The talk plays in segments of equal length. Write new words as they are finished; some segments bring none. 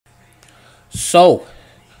So,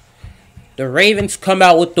 the Ravens come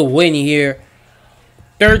out with the win here,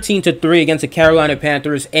 13-3 against the Carolina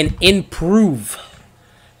Panthers, and improve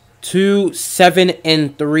to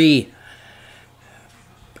 7-3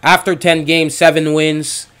 after 10 games, 7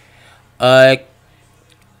 wins.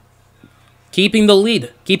 Keeping the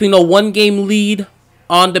lead, keeping the 1-game lead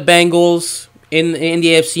on the Bengals in the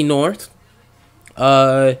AFC North.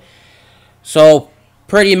 So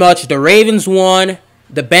pretty much the Ravens won,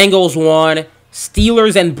 the Bengals won,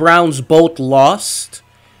 Steelers and Browns both lost.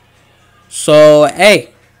 So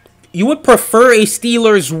hey, you would prefer a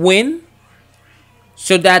Steelers win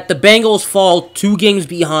so that the Bengals fall 2 games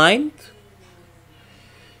behind?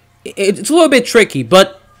 It's a little bit tricky,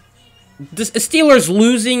 but the Steelers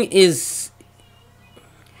losing is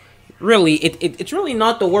really, it's really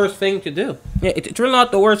not the worst thing to do. It's really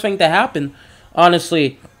not the worst thing to happen,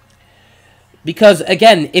 honestly. Because,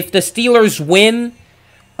 again, if the Steelers win,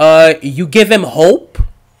 you give them hope.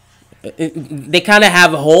 They kind of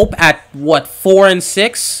have hope at, what,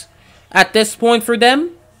 4-6 at this point for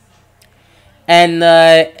them. And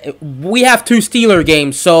we have 2 Steeler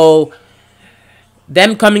games, so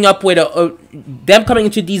them coming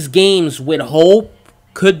into these games with hope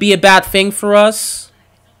could be a bad thing for us.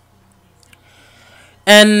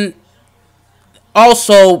 And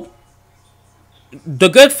also, the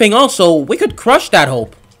good thing also, we could crush that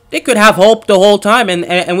hope. They could have hope the whole time,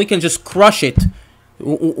 and we can just crush it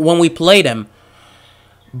when we play them.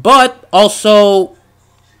 But also,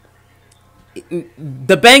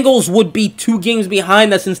 the Bengals would be 2 games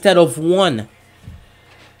behind us instead of 1.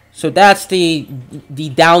 So that's the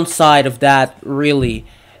downside of that, really.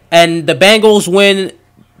 And the Bengals win.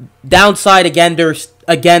 Downside, again, they're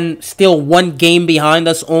still 1 game behind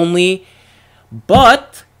us only.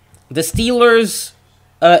 But the Steelers,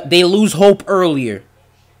 they lose hope earlier.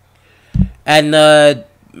 And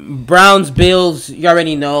Browns, Bills, you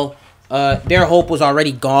already know, their hope was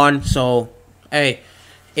already gone. So, hey,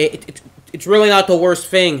 it's really not the worst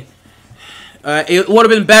thing. It would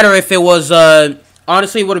have been better if it was,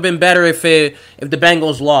 honestly, it would have been better if the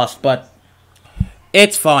Bengals lost. But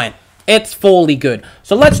it's fine. It's fully good.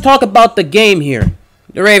 So let's talk about the game here.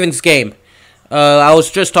 The Ravens game. I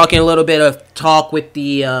was just talking a little bit of talk with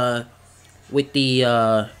the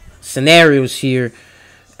scenarios here.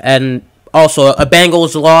 And also, a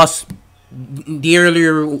Bengals loss, the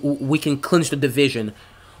earlier we can clinch the division.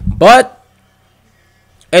 But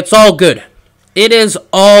it's all good. It is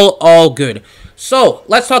all good. So,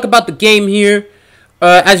 let's talk about the game here.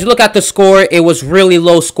 As you look at the score, it was really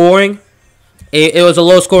low scoring. It was a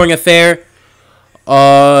low-scoring affair.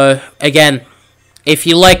 Again, if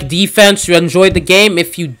you like defense, you enjoyed the game.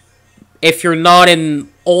 If you're not an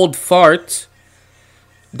old fart,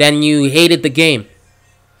 then you hated the game,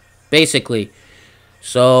 basically.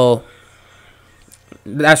 So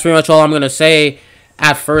that's pretty much all I'm gonna say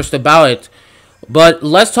at first about it. But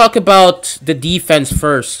let's talk about the defense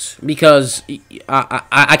first, because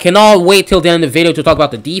I cannot wait till the end of the video to talk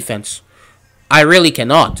about the defense. I really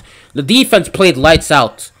cannot. The defense played lights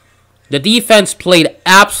out. The defense played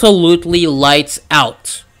absolutely lights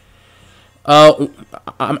out. I'm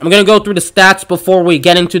gonna go through the stats before we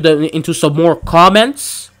get into some more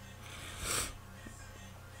comments.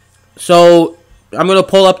 So I'm gonna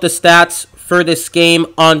pull up the stats for this game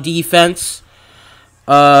on defense.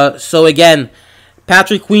 So again,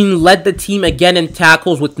 Patrick Queen led the team again in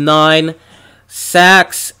tackles with 9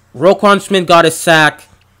 sacks. Roquan Smith got a sack.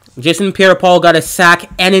 Jason Pierre-Paul got a sack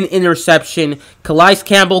and an interception. Calais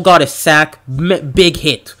Campbell got a sack. Big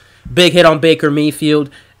hit. Big hit on Baker Mayfield.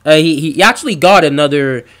 He actually got a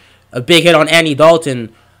big hit on Andy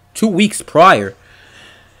Dalton 2 weeks prior.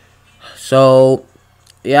 So,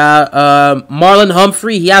 yeah. Marlon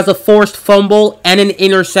Humphrey, he has a forced fumble and an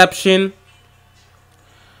interception.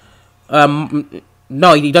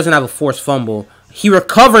 No, he doesn't have a forced fumble. He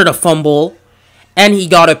recovered a fumble and he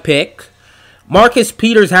got a pick. Marcus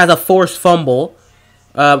Peters has a forced fumble.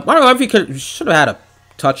 I don't know if he should have had a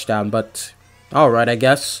touchdown, but alright, I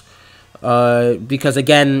guess. Because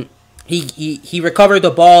again, he recovered the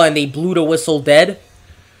ball and they blew the whistle dead.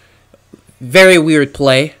 Very weird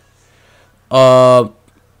play. But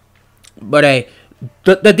hey,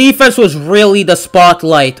 the defense was really the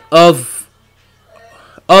spotlight of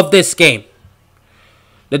this game.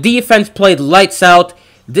 The defense played lights out.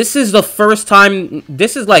 This is the first time.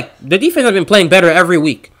 This is like the defense has been playing better every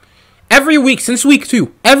week. Every week since week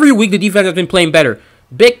 2. Every week the defense has been playing better.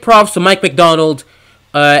 Big props to Mike McDonald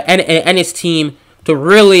and his team to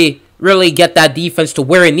really get that defense to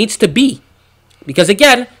where it needs to be. Because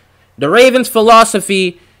again, the Ravens'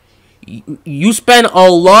 philosophy, you spend a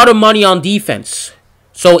lot of money on defense.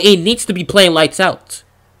 So it needs to be playing lights out.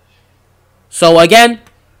 So again,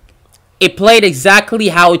 it played exactly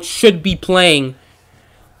how it should be playing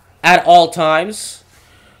at all times.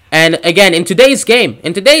 And again, in today's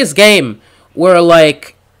game, we're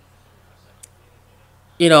like,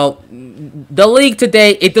 you know, the league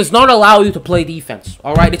today, it does not allow you to play defense.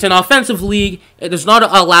 All right, it's an offensive league. It does not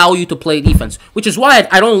allow you to play defense, which is why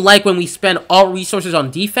I don't like when we spend all resources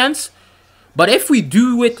on defense. But if we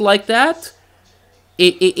do it like that,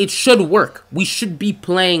 it should work. We should be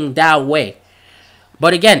playing that way.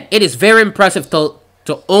 But again, it is very impressive to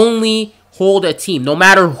only hold a team, no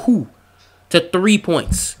matter who, to 3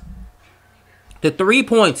 points. To 3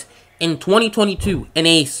 points in 2022 in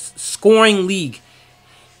a scoring league,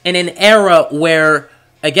 in an era where,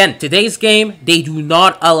 again, today's game, they do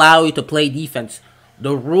not allow you to play defense.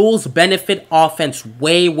 The rules benefit offense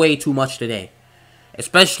way, way too much today.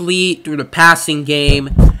 Especially through the passing game.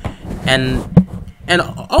 And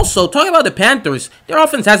also, talking about the Panthers, their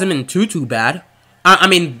offense hasn't been too bad. I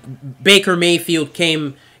mean, Baker Mayfield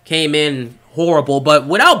came in horrible, but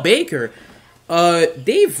without Baker,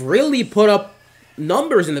 they've really put up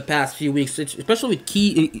numbers in the past few weeks, especially with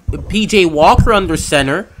PJ Walker under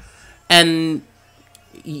center, and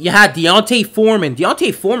you had D'Onta Foreman.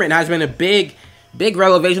 D'Onta Foreman has been a big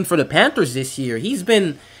revelation for the Panthers this year. He's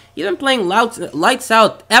been playing lights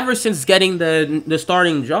out ever since getting the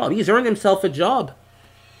starting job. He's earned himself a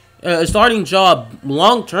starting job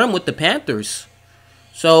long term with the Panthers.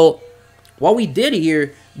 So what we did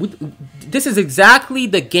here, this is exactly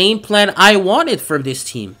the game plan I wanted for this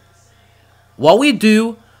team. What we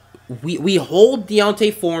do, we hold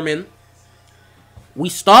D'Onta Foreman, we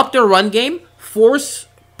stop their run game,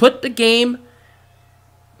 put the game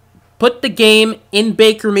in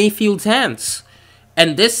Baker Mayfield's hands.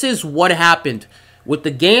 And this is what happened. With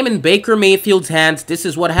the game in Baker Mayfield's hands, this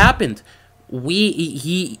is what happened.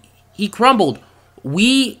 He crumbled.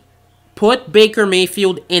 We put Baker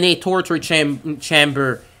Mayfield in a torture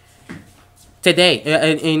chamber today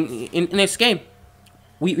in this game.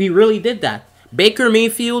 We really did that. Baker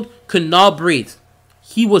Mayfield could not breathe.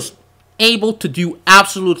 He was able to do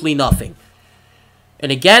absolutely nothing. And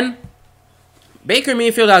again, Baker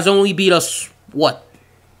Mayfield has only beat us, what?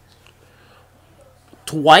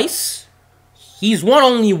 Twice? He's won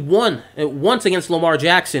only once against Lamar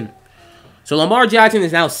Jackson. So Lamar Jackson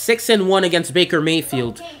is now 6-1 against Baker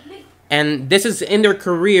Mayfield. And this is in their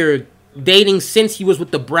career, dating since he was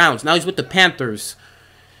with the Browns. Now he's with the Panthers.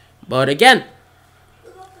 But again,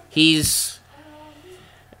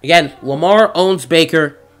 Lamar owns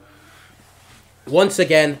Baker once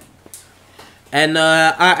again.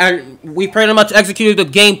 And we pretty much executed the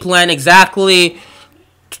game plan exactly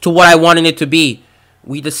to what I wanted it to be.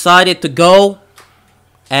 We decided to go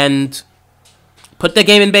and put the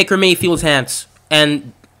game in Baker Mayfield's hands.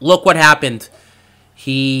 And look what happened.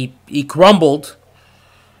 He crumbled.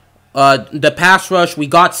 The pass rush, we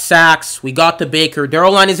got sacks, we got to Baker. Their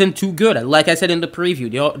O-line isn't too good. Like I said in the preview,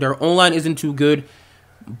 their O-line isn't too good.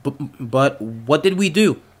 But what did we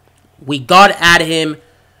do? We got at him.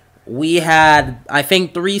 We had, I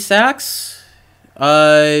think, 3 sacks.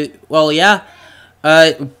 Well, yeah.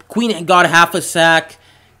 Queen got half a sack.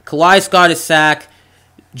 Calais got a sack.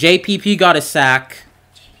 JPP got a sack.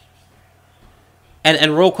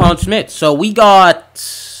 And Roquan Smith. So we got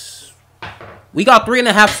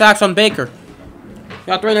 3.5 sacks on Baker.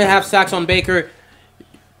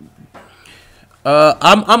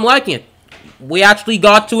 I'm liking it. We actually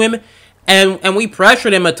got to him, and we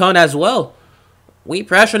pressured him a ton as well.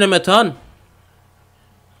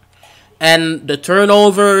 And the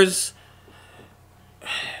turnovers,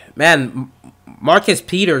 man, Marcus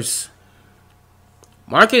Peters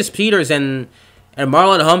and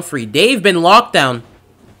Marlon Humphrey, they've been locked down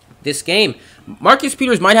this game. Marcus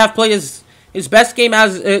Peters might have played his best game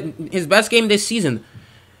this season.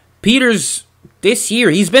 Peters this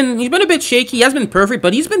year, he's been a bit shaky. He hasn't been perfect,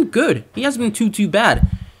 but he's been good. He hasn't been too bad.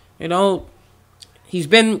 You know, he's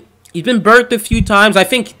been burnt a few times. I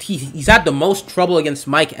think he's had the most trouble against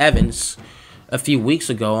Mike Evans a few weeks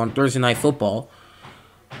ago on Thursday Night Football.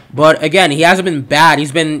 But again, he hasn't been bad.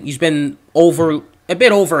 He's been a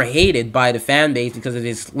bit overhated by the fan base because of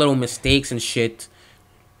his little mistakes and shit.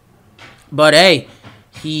 But hey,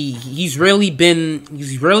 he's really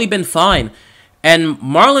been fine. And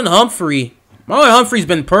Marlon Humphrey's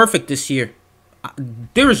been perfect this year.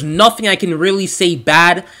 There's nothing I can really say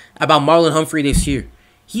bad about Marlon Humphrey this year.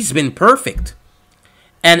 He's been perfect.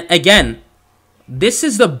 And again, this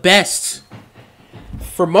is the best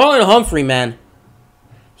for Marlon Humphrey, man.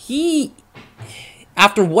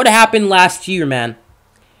 After what happened last year, man,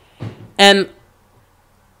 and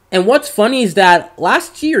And what's funny is that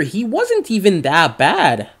last year, he wasn't even that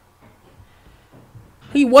bad.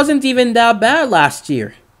 He wasn't even that bad last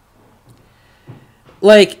year.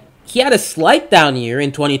 Like, he had a slight down year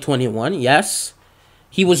in 2021, yes.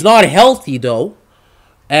 He was not healthy, though.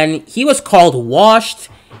 And he was called washed.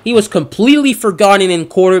 He was completely forgotten in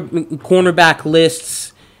cornerback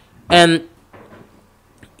lists. And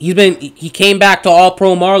he came back to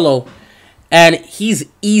All-Pro Marlowe. And he's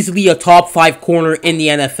easily a top 5 corner in the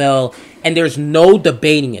NFL. And there's no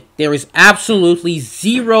debating it. There is absolutely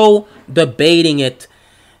zero debating it.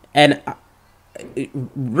 And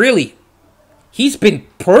really, he's been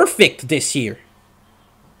perfect this year.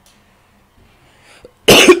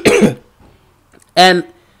 And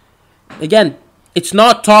again, it's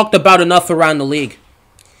not talked about enough around the league.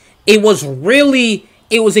 It was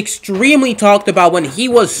extremely talked about when he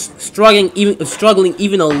was struggling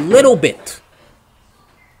even a little bit.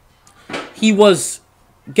 He was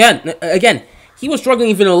again, he was struggling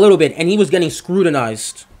even a little bit, and he was getting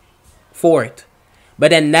scrutinized for it. But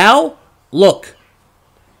then now, look,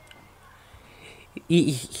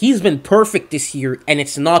 he's been perfect this year, and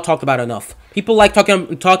it's not talked about enough. People like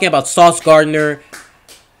talking about Sauce Gardner,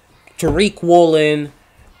 Tariq Woolen,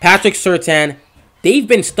 Patrick Surtain. They've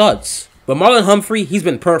been studs. But Marlon Humphrey, he's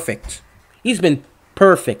been perfect. He's been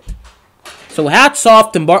perfect. So hats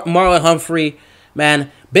off to Marlon Humphrey,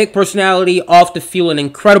 man. Big personality off the field, an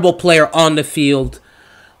incredible player on the field.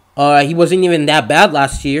 He wasn't even that bad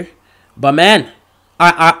last year. But man,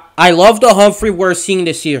 I love the Humphrey we're seeing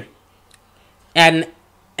this year. And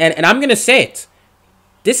I'm going to say it.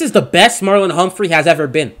 This is the best Marlon Humphrey has ever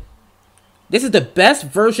been. This is the best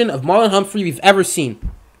version of Marlon Humphrey we've ever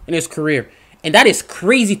seen in his career. And that is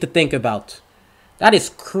crazy to think about. That is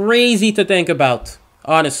crazy to think about.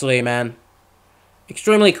 Honestly, man.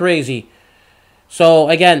 Extremely crazy. So,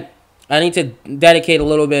 again, I need to dedicate a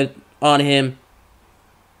little bit on him.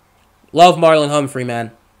 Love Marlon Humphrey,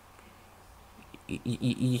 man.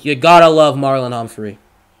 You gotta love Marlon Humphrey.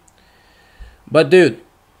 But, dude.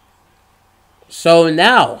 So,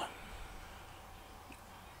 now.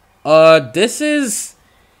 This is...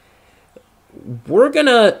 We're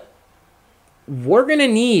gonna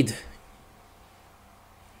need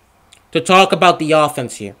to talk about the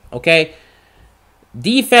offense here, okay?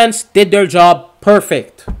 Defense did their job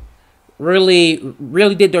perfect. Really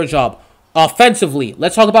did their job. Offensively,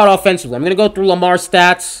 let's talk about offensively. I'm going to go through Lamar's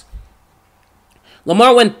stats.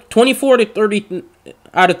 Lamar went 24 to 30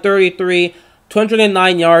 out of 33,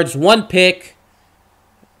 209 yards, one pick,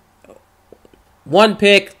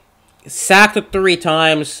 sacked 3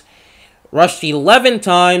 times, rushed 11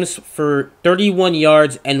 times for 31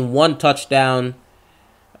 yards and 1 touchdown.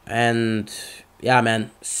 And, yeah,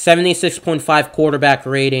 man, 76.5 quarterback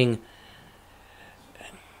rating.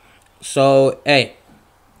 So, hey.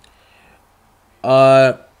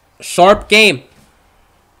 Sharp game.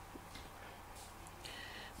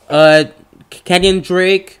 Kenyon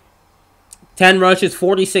Drake, 10 rushes,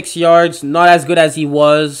 46 yards. Not as good as he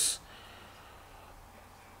was.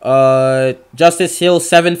 Justice Hill,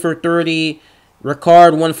 7 for 30.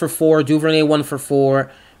 Ricard, 1 for 4. Duvernay, 1 for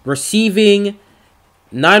 4. Receiving,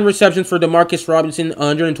 9 receptions for Demarcus Robinson,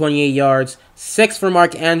 128 yards. 6 for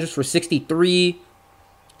Mark Andrews for 63.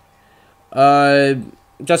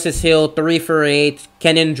 Justice Hill, 3 for 8.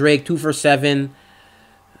 Kenyon Drake, 2 for 7.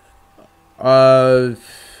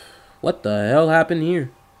 What the hell happened here?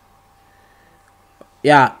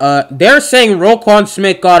 Yeah, they're saying Roquan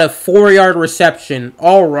Smith got a 4-yard reception.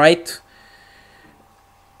 All right.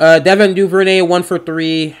 Devin Duvernay, 1 for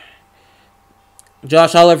 3.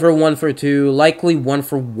 Josh Oliver, 1 for 2. Likely 1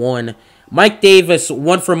 for 1. Mike Davis,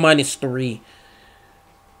 1 for -3.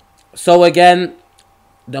 So, again,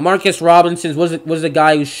 Demarcus Robinson was the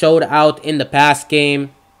guy who showed out in the past game.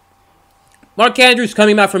 Mark Andrews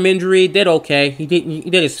coming back from injury, did okay. He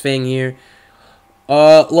did his thing here.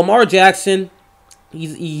 Lamar Jackson,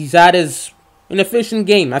 he's had an efficient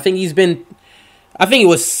game. I think he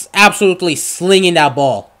was absolutely slinging that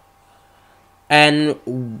ball. And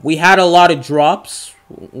we had a lot of drops.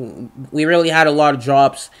 We really had a lot of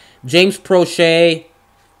drops. James Prochet,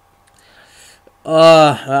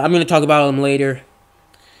 I'm going to talk about him later.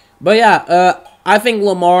 But yeah, I think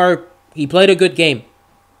Lamar, he played a good game.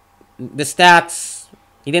 The stats,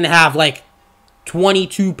 he didn't have like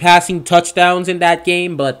 22 passing touchdowns in that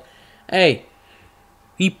game, but hey,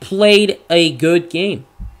 he played a good game.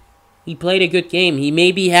 He played a good game. He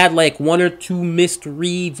maybe had like 1 or 2 missed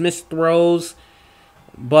reads, missed throws,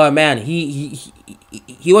 but man, he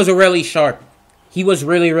was really sharp. He was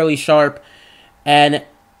really sharp, and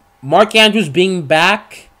Mark Andrews being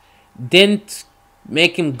back didn't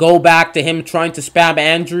make him go back to him trying to spam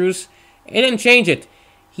Andrews. It didn't change it.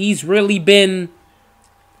 He's really been...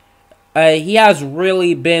 he has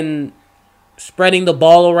really been spreading the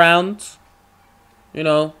ball around. You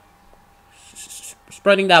know,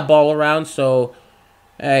 spreading that ball around. So,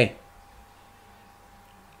 hey,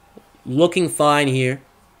 looking fine here.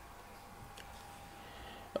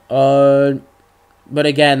 But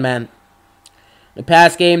again, man, the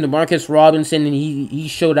past game, Demarcus Robinson, he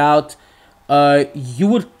showed out. You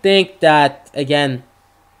would think that, again,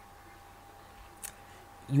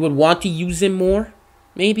 you would want to use him more,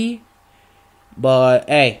 maybe. But,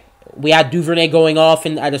 hey, we had Duvernay going off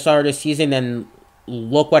at the start of the season, and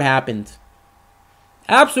look what happened.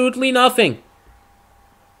 Absolutely nothing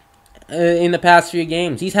in the past few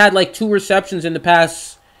games. He's had like 2 receptions in the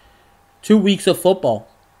past 2 weeks of football.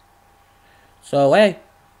 So, hey,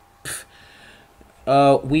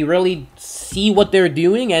 we really see what they're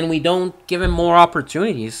doing, and we don't give him more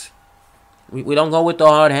opportunities. We don't go with the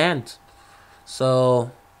hard hand.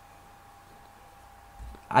 So,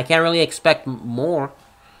 I can't really expect more.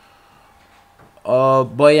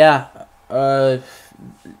 But yeah,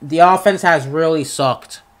 the offense has really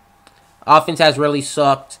sucked.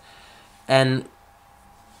 And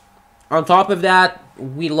on top of that,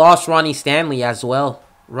 we lost Ronnie Stanley as well.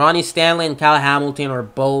 Ronnie Stanley and Kyle Hamilton are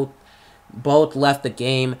both left the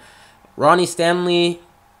game. Ronnie Stanley,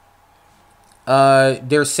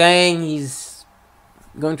 they're saying he's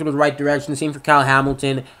going to the right direction. Same for Kyle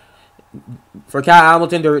Hamilton. For Kyle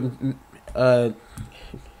Hamilton,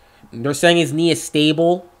 they're saying his knee is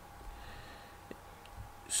stable.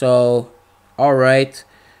 So, all right.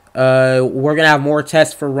 We're going to have more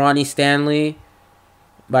tests for Ronnie Stanley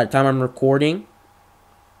by the time I'm recording.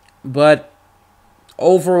 But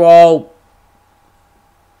overall,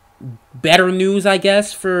 better news, I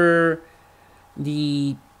guess, for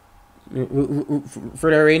their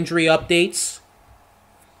injury updates.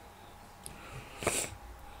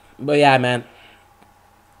 But yeah, man.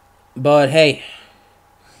 But hey,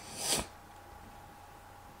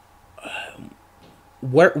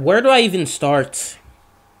 where do I even start?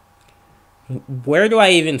 Where do I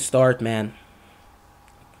even start, man?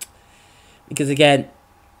 Because again,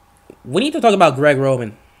 we need to talk about Greg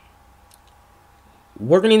Roman.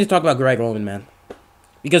 We're going to need to talk about Greg Roman, man.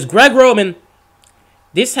 Because Greg Roman,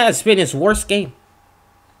 this has been his worst game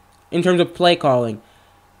in terms of play calling.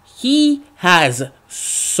 He has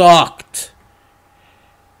sucked.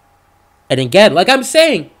 And again, like I'm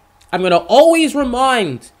saying, I'm going to always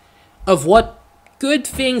remind of what good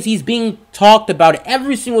things he's being talked about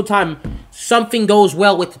every single time something goes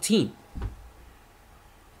well with the team.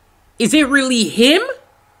 Is it really him?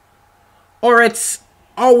 Or it's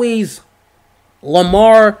always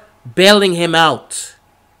Lamar bailing him out?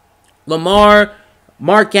 Lamar,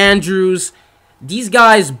 Mark Andrews, these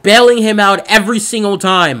guys bailing him out every single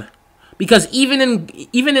time. Because even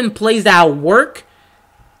in plays that work,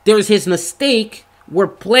 there's his mistake where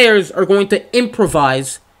players are going to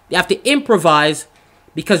improvise. They have to improvise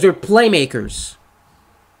because they're playmakers.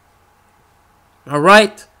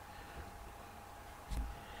 Alright?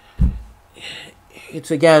 It's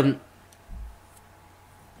again...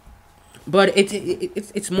 But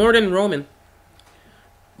it's more than Roman.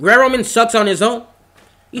 Greg Roman sucks on his own.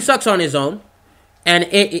 He sucks on his own. And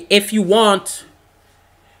if you want,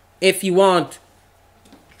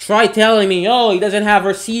 try telling me, oh, he doesn't have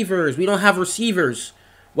receivers. We don't have receivers.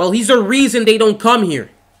 Well, he's the reason they don't come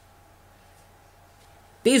here.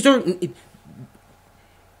 He's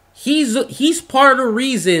part of the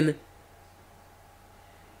reason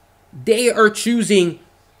they are choosing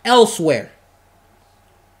elsewhere.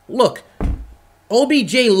 Look,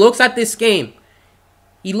 OBJ looks at this game.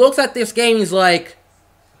 He looks at this game, he's like,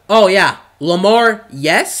 oh yeah, Lamar,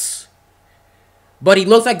 yes. But he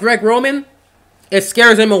looks at Greg Roman, it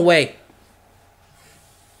scares him away.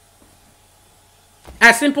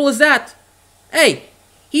 As simple as that. Hey,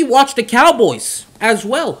 he watched the Cowboys as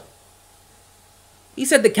well. He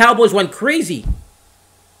said the Cowboys went crazy.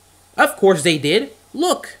 Of course they did.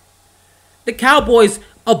 Look, the Cowboys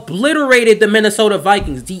obliterated the Minnesota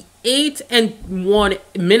Vikings. The 8-1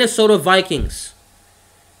 Minnesota Vikings.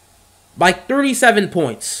 By 37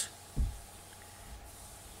 points.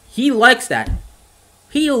 He likes that.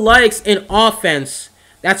 He likes an offense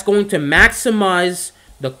that's going to maximize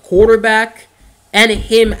the quarterback and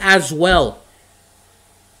him as well.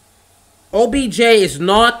 OBJ is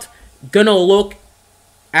not going to look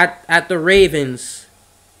at the Ravens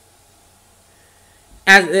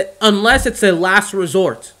unless it's a last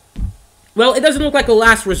resort. Well, it doesn't look like a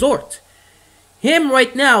last resort. Him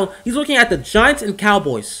right now, he's looking at the Giants and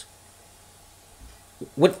Cowboys.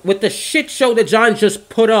 with the shit show the Giants just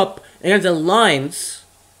put up against the Lions,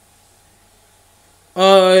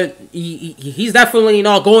 he's definitely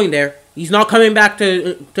not going there. He's not coming back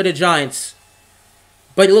to the Giants.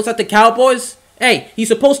 But it looks like the Cowboys. Hey, he's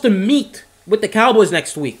supposed to meet with the Cowboys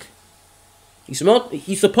next week. He's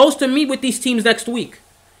supposed to meet with these teams next week.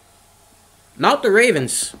 Not the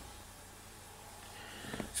Ravens.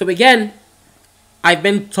 So again, I've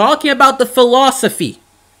been talking about the philosophy.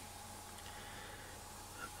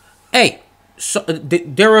 Hey, so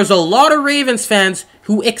there was a lot of Ravens fans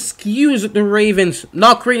who excused the Ravens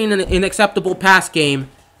not creating an acceptable pass game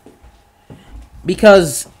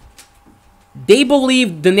because they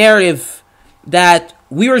believed the narrative that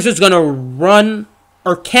we were just going to run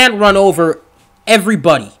or can't run over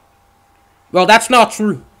everybody. Well, that's not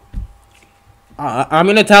true. I'm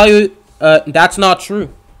going to tell you that's not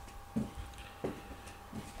true.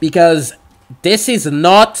 Because this is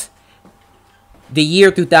not the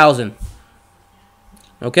year 2000.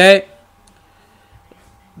 Okay?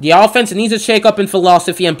 The offense needs a shake-up in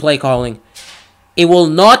philosophy and play calling. It will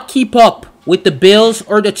not keep up with the Bills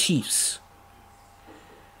or the Chiefs.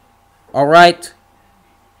 Alright?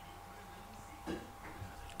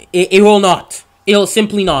 It will not. It will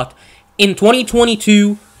simply not. In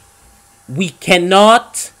 2022, we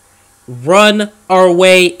cannot run our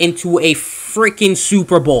way into a freaking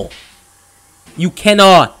Super Bowl. You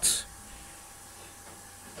cannot.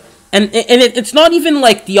 And it's not even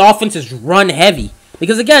like the offense is run heavy.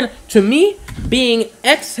 Because again, to me, being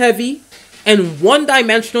X heavy and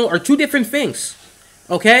one-dimensional are two different things.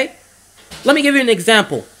 Okay? Let me give you an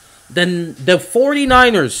example. The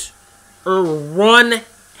 49ers are run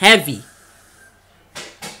heavy.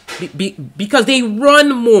 Because they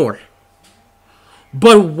run more.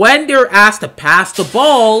 But when they're asked to pass the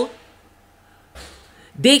ball,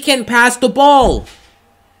 they can pass the ball.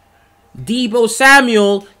 Deebo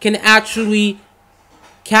Samuel can actually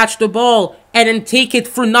catch the ball and then take it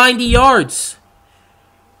for 90 yards.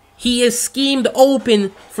 He is schemed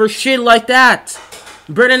open for shit like that.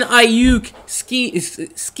 Brandon Ayuk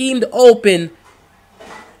schemed open,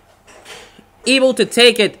 able to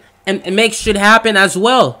take it and make shit happen as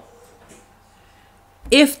well.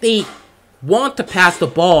 If they want to pass the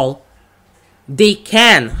ball, they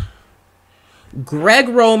can. Greg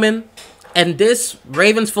Roman and this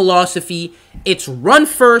Ravens philosophy, it's run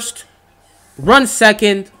first, run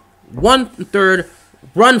second, run third,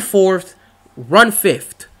 run fourth, run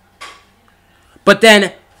fifth. But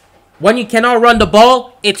then, when you cannot run the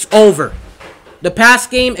ball, it's over. The pass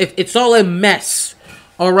game, it's all a mess.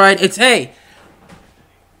 Alright, it's, hey,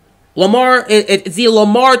 Lamar, it's the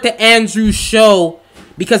Lamar to Andrews show.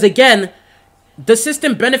 Because again, the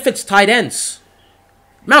system benefits tight ends.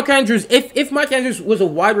 Mark Andrews, if Mark Andrews was a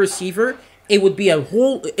wide receiver, it would be a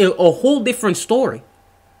whole different story.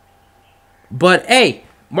 But hey,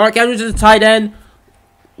 Mark Andrews is a tight end.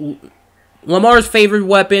 Lamar's favorite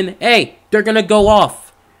weapon. Hey, they're gonna go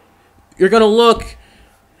off. You're gonna look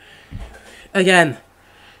again.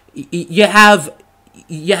 You had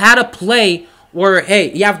a play where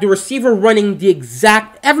hey, you have the receiver running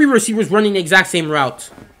every receiver's running the exact same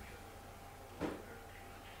route.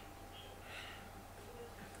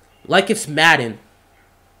 Like it's Madden.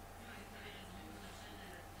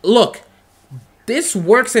 Look, this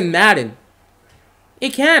works in Madden.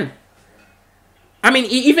 It can. I mean,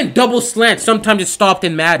 even double slant, sometimes it's stopped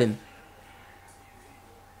in Madden.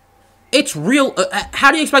 It's real.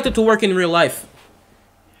 How do you expect it to work in real life?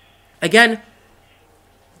 Again,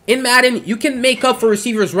 in Madden, you can make up for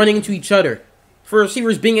receivers running into each other. For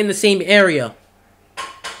receivers being in the same area.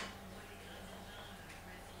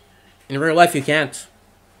 In real life, you can't.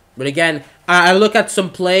 But again, I look at some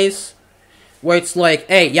plays where it's like,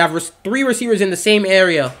 hey, you have three receivers in the same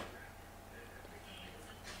area.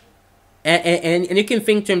 And you can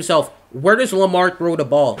think to himself, where does Lamar throw the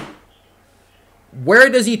ball? Where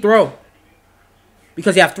does he throw?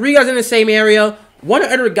 Because you have three guys in the same area. One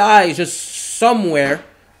other guy is just somewhere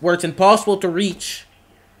where it's impossible to reach.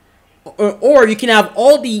 Or you can have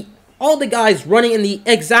all the guys running in the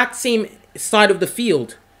exact same side of the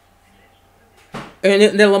field.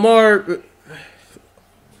 And then Lamar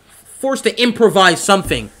forced to improvise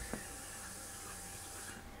something.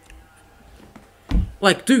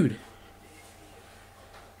 Like, dude.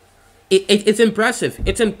 It's impressive.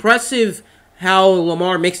 It's impressive how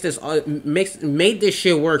Lamar made this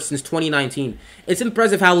shit work since 2019. It's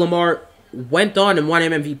impressive how Lamar went on and won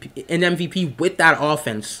an MVP with that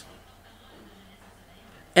offense.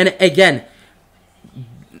 And again,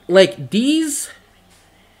 like these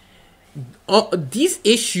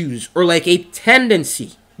issues are like a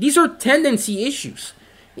tendency. These are tendency issues.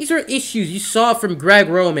 These are issues you saw from Greg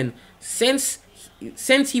Roman since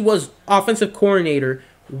he was offensive coordinator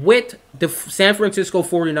with the San Francisco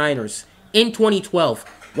 49ers in 2012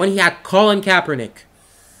 when he had Colin Kaepernick.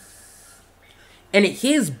 And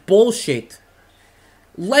his bullshit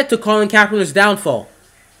led to Colin Kaepernick's downfall.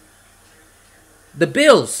 The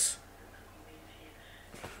Bills.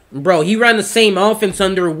 Bro, he ran the same offense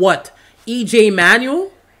under what? E.J.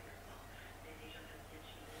 Manuel?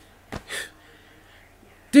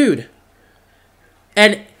 Dude.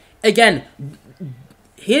 And again,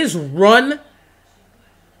 his run.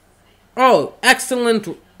 Oh, excellent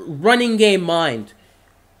running game mind.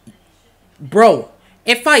 Bro,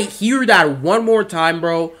 if I hear that one more time,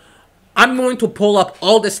 bro, I'm going to pull up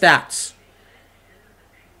all the stats.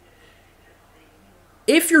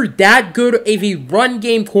 If you're that good of a run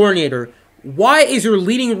game coordinator, why is your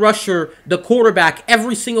leading rusher the quarterback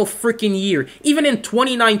every single freaking year? Even in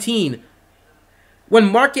 2019,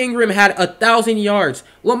 when Mark Ingram had 1,000 yards,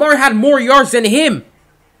 Lamar had more yards than him.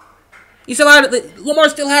 Lamar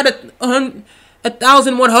still had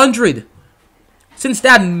 1,100. Since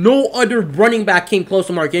that, no other running back came close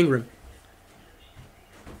to Mark Ingram.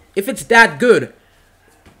 If it's that good,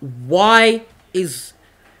 why is...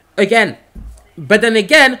 Again, but then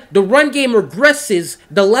again, the run game regresses.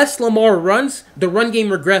 The less Lamar runs, the run game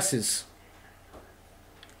regresses.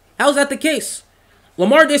 How's that the case?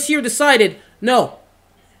 Lamar this year decided, no,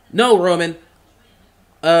 Roman,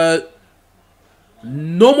 no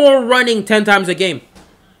more running 10 times a game.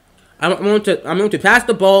 I'm going to pass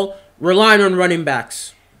the ball, relying on running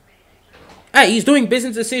backs. Hey, he's doing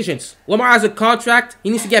business decisions. Lamar has a contract. He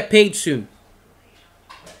needs to get paid soon.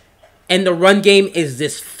 And the run game is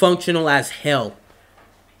dysfunctional as hell.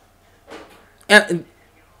 And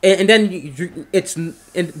then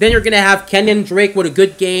you're gonna have Kenyon Drake with a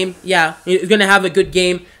good game. Yeah, he's gonna have a good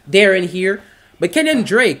game there and here. But Kenyon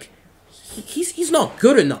Drake, he's not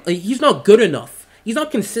good enough. He's not good enough. He's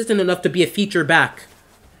not consistent enough to be a feature back.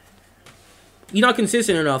 He's not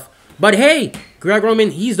consistent enough. But hey, Greg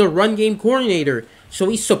Roman, he's the run game coordinator, so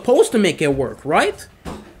he's supposed to make it work, right?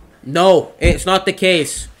 No, it's not the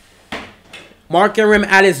case. Mark Ingram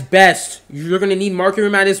at his best. You're going to need Mark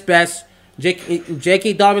Ingram at his best.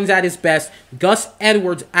 J.K. Dobbins at his best. Gus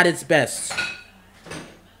Edwards at his best.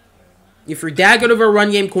 If you're that good of a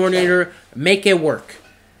run game coordinator, make it work.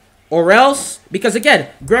 Or else, because again,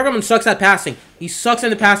 Greg Roman sucks at passing. He sucks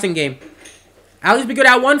in the passing game. At least be good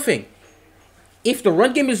at one thing. If the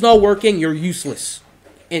run game is not working, you're useless.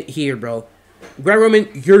 Here, bro. Greg Roman,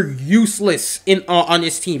 you're useless on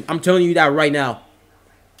this team. I'm telling you that right now.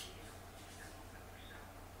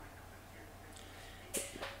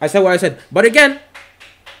 I said what I said. But again,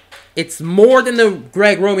 it's more than the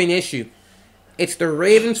Greg Roman issue. It's the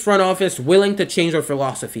Ravens front office willing to change their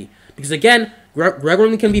philosophy. Because again, Greg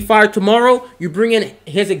Roman can be fired tomorrow. You bring in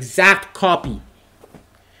his exact copy.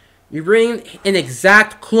 You bring in an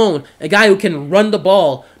exact clone. A guy who can run the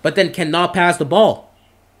ball, but then cannot pass the ball.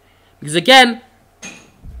 Because again,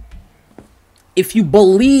 if you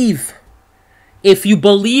believe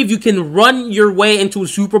you can run your way into a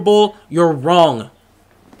Super Bowl, you're wrong.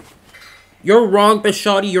 You're wrong,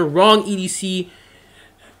 Bishotti. You're wrong, EDC.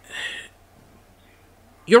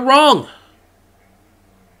 You're wrong.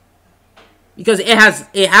 Because it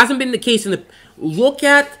hasn't been the case in the... Look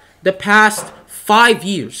at the past 5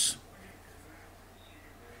 years.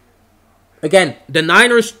 Again, the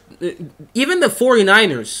Niners, even the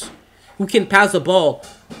 49ers, who can pass the ball,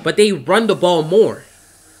 but they run the ball more.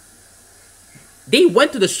 They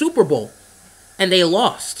went to the Super Bowl, and they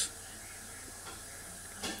lost.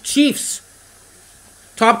 Chiefs,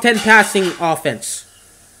 top 10 passing offense.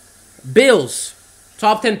 Bills,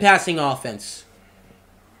 top 10 passing offense.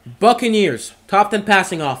 Buccaneers, top 10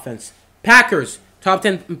 passing offense. Packers, top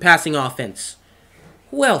 10 passing offense.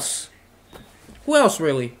 Who else? Who else,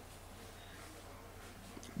 really?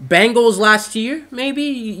 Bengals last year,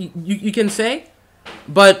 maybe, you can say.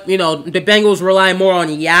 But, you know, the Bengals rely more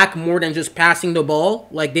on yak more than just passing the ball.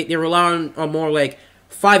 Like, they rely on more, like,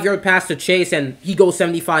 5-yard pass to Chase and he goes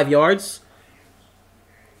 75 yards.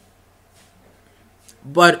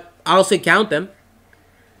 But I'll say count them.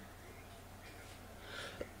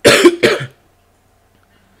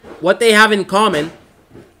 What they have in common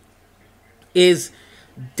is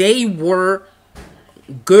they were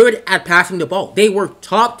good at passing the ball. They were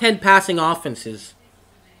top 10 passing offenses.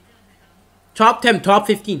 Top 10, top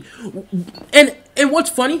 15. And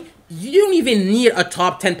what's funny, you don't even need a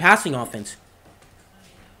top 10 passing offense.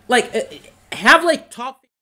 Like, have like top